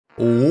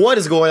What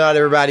is going on,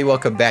 everybody?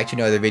 Welcome back to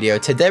another video.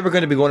 Today we're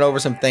going to be going over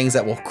some things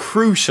that will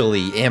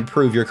crucially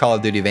improve your Call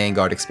of Duty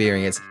Vanguard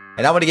experience.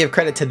 And I want to give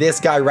credit to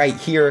this guy right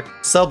here,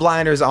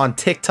 Subliners on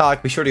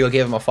TikTok. Be sure to go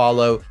give him a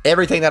follow.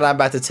 Everything that I'm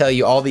about to tell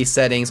you, all these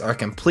settings are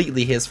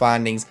completely his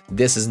findings.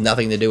 This is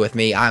nothing to do with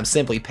me. I'm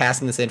simply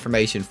passing this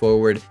information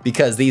forward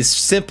because these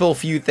simple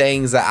few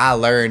things that I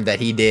learned that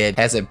he did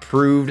has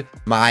improved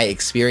my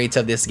experience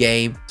of this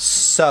game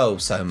so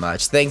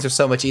much. Things are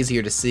so much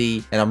easier to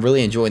see, and I'm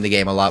really enjoying the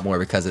game a lot more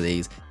because of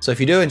these. So if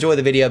you do enjoy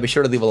the video, be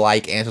sure to leave a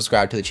like and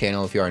subscribe to the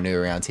channel if you are new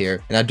around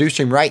here. And I do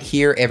stream right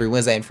here every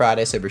Wednesday and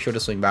Friday, so be sure to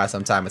swing by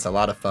sometime. It's a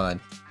lot of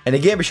fun. And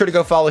again, be sure to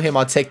go follow him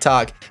on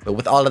TikTok. But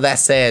with all of that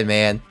said,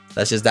 man,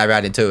 let's just dive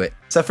right into it.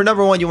 So for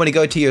number one, you want to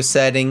go to your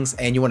settings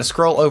and you want to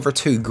scroll over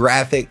to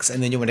graphics,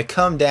 and then you want to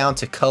come down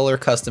to color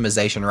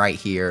customization right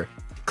here.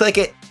 Click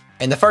it.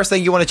 And the first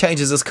thing you want to change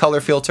is this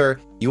color filter.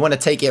 You want to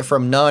take it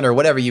from none or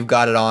whatever you've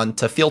got it on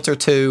to filter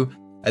 2.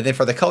 And then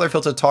for the color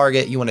filter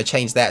target, you want to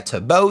change that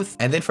to both.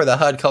 And then for the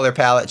HUD color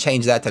palette,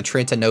 change that to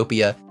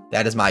Trentinopia.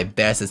 That is my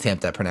best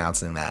attempt at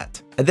pronouncing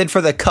that. And then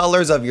for the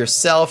colors of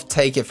yourself,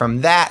 take it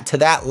from that to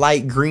that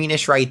light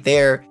greenish right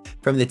there.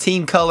 From the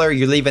team color,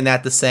 you're leaving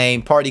that the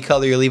same. Party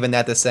color, you're leaving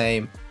that the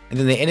same. And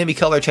then the enemy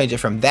color, change it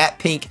from that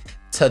pink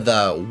to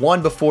the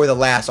one before the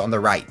last on the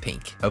right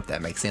pink. Hope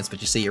that makes sense, but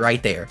you see it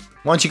right there.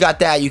 Once you got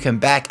that, you can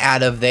back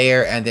out of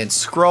there and then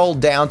scroll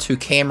down to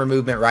camera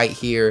movement right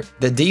here.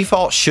 The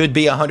default should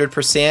be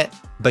 100%,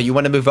 but you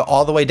want to move it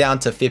all the way down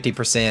to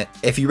 50%.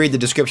 If you read the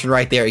description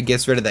right there, it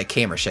gets rid of that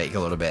camera shake a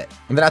little bit.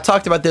 And then I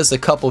talked about this a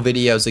couple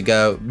videos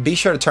ago. Be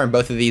sure to turn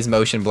both of these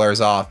motion blurs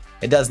off.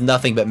 It does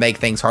nothing but make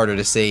things harder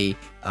to see.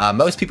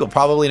 Most people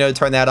probably know to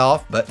turn that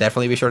off, but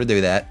definitely be sure to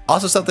do that.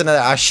 Also, something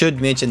that I should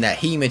mention that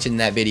he mentioned in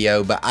that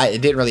video, but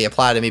it didn't really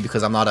apply to me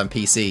because I'm not on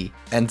PC.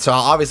 And so I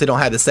obviously don't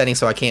have the settings,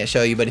 so I can't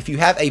show you. But if you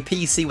have a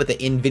PC with an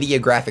NVIDIA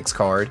graphics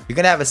card, you're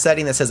going to have a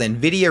setting that says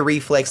NVIDIA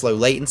Reflex Low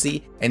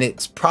Latency, and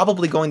it's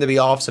probably going to be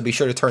off, so be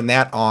sure to turn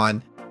that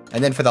on.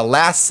 And then for the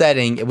last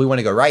setting, we want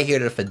to go right here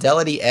to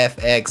Fidelity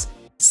FX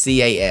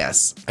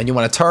CAS, and you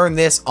want to turn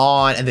this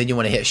on, and then you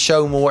want to hit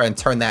show more and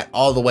turn that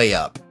all the way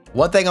up.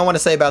 One thing I want to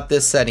say about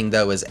this setting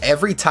though is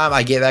every time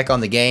I get back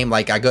on the game,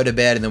 like I go to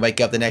bed and then wake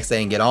up the next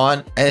day and get on,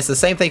 and it's the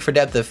same thing for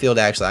depth of field.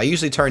 Actually, I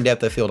usually turn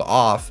depth of field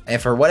off,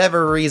 and for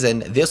whatever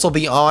reason this will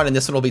be on and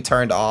this one will be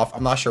turned off.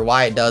 I'm not sure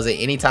why it does it.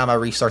 Anytime I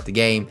restart the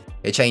game,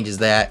 it changes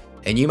that.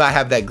 And you might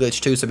have that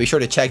glitch too, so be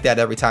sure to check that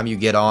every time you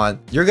get on.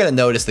 You're going to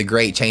notice the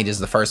great changes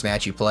the first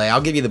match you play.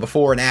 I'll give you the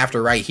before and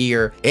after right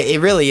here.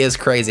 It really is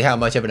crazy how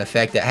much of an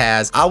effect it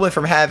has. I went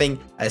from having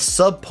a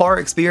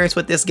subpar experience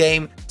with this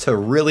game to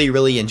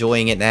really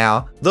enjoying it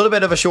now. A little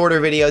bit of a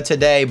shorter video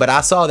today, but I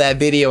saw that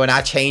video and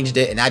I changed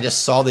it, and I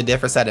just saw the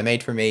difference that it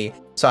made for me.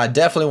 So I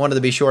definitely wanted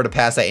to be sure to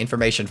pass that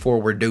information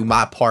forward, do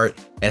my part,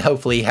 and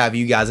hopefully have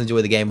you guys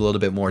enjoy the game a little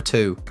bit more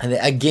too. And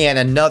again,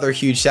 another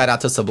huge shout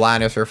out to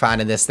Subliners for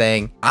finding this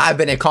thing. I've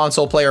been a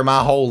console player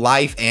my whole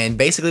life, and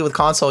basically with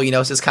console, you know,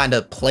 it's just kind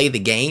of play the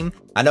game.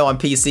 I know on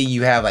PC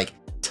you have like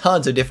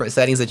tons of different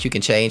settings that you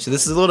can change, so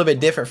this is a little bit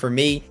different for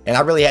me, and I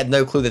really had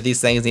no clue that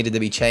these things needed to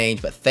be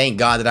changed, but thank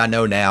God that I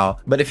know now.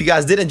 But if you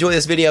guys did enjoy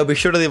this video, be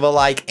sure to leave a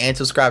like and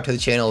subscribe to the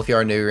channel if you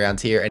are new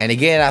around here. And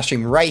again, I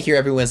stream right here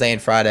every Wednesday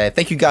and Friday.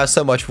 Thank you guys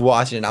so much for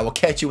watching, and I will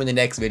catch you in the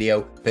next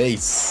video.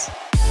 Peace.